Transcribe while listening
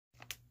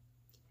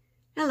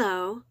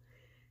Hello.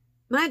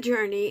 My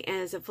journey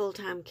as a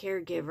full-time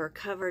caregiver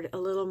covered a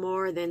little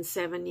more than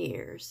 7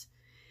 years.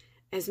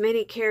 As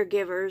many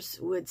caregivers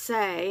would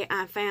say,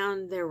 I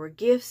found there were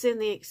gifts in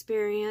the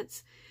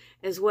experience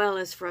as well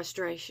as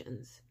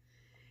frustrations.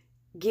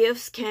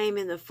 Gifts came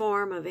in the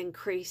form of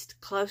increased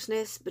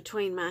closeness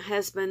between my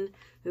husband,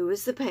 who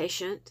was the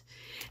patient,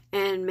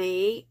 and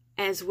me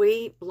as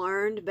we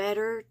learned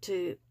better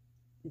to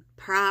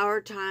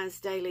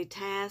prioritize daily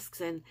tasks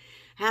and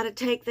how to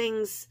take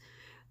things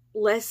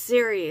less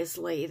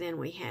seriously than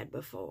we had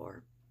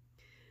before.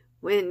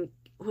 When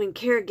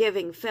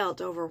caregiving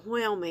felt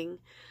overwhelming,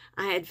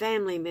 I had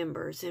family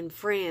members and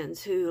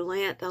friends who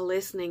lent a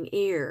listening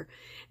ear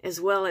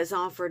as well as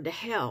offered to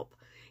help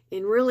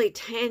in really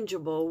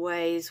tangible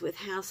ways with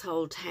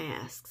household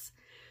tasks.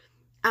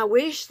 I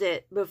wish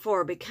that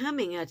before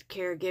becoming a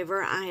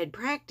caregiver, I had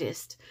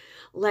practiced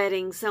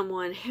letting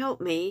someone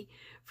help me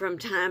from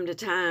time to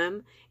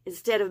time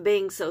instead of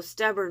being so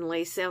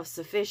stubbornly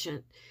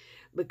self-sufficient,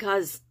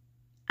 because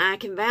I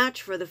can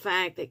vouch for the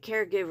fact that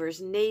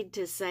caregivers need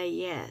to say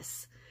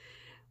yes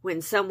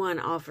when someone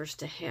offers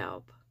to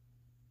help.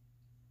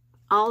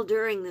 All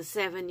during the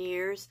 7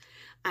 years,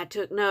 I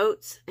took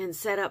notes and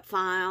set up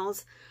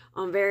files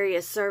on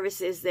various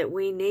services that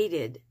we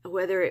needed,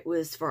 whether it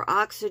was for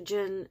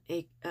oxygen,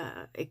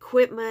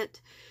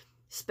 equipment,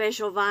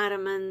 special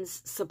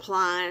vitamins,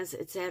 supplies,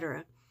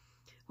 etc.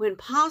 When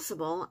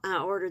possible, I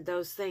ordered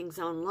those things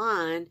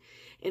online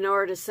in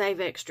order to save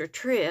extra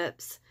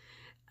trips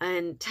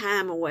and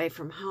time away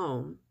from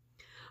home.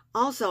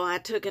 Also, I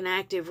took an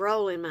active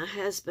role in my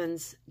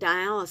husband's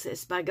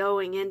dialysis by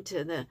going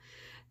into the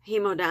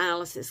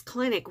hemodialysis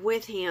clinic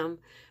with him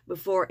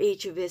before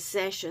each of his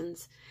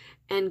sessions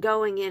and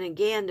going in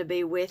again to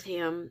be with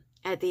him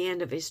at the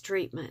end of his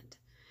treatment.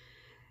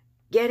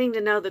 Getting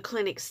to know the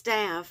clinic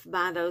staff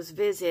by those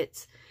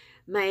visits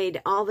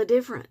made all the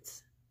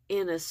difference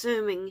in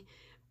assuming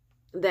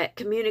that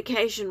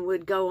communication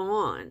would go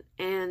on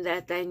and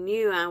that they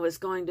knew I was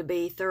going to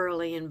be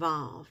thoroughly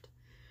involved.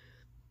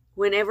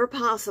 Whenever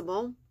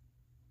possible,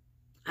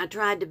 I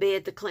tried to be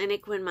at the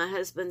clinic when my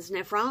husband's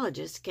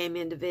nephrologist came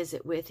in to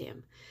visit with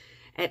him.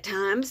 At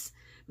times,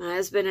 my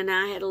husband and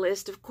I had a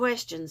list of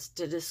questions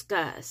to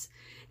discuss,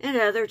 and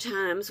other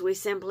times we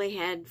simply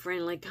had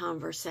friendly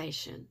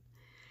conversation.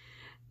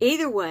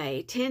 Either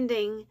way,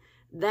 tending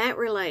that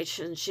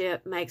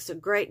relationship makes a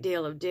great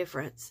deal of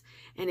difference,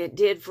 and it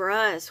did for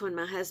us when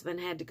my husband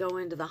had to go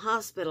into the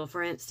hospital,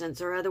 for instance,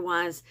 or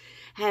otherwise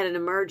had an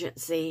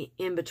emergency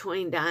in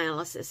between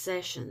dialysis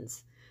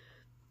sessions.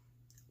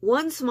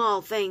 One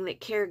small thing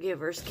that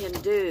caregivers can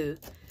do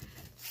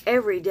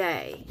every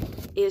day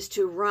is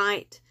to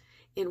write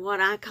in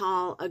what I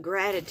call a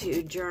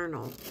gratitude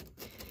journal.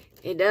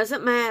 It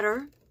doesn't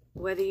matter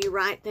whether you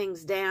write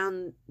things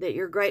down that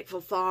you're grateful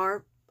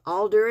for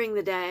all during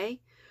the day,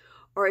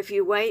 or if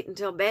you wait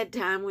until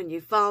bedtime when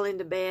you fall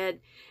into bed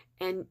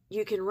and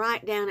you can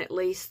write down at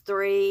least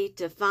 3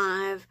 to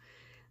 5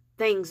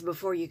 things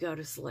before you go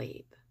to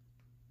sleep.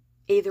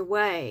 Either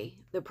way,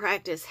 the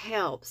practice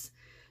helps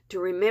to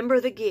remember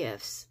the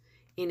gifts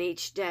in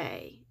each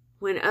day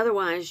when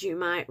otherwise you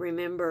might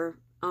remember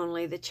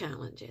only the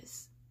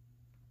challenges.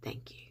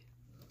 Thank you.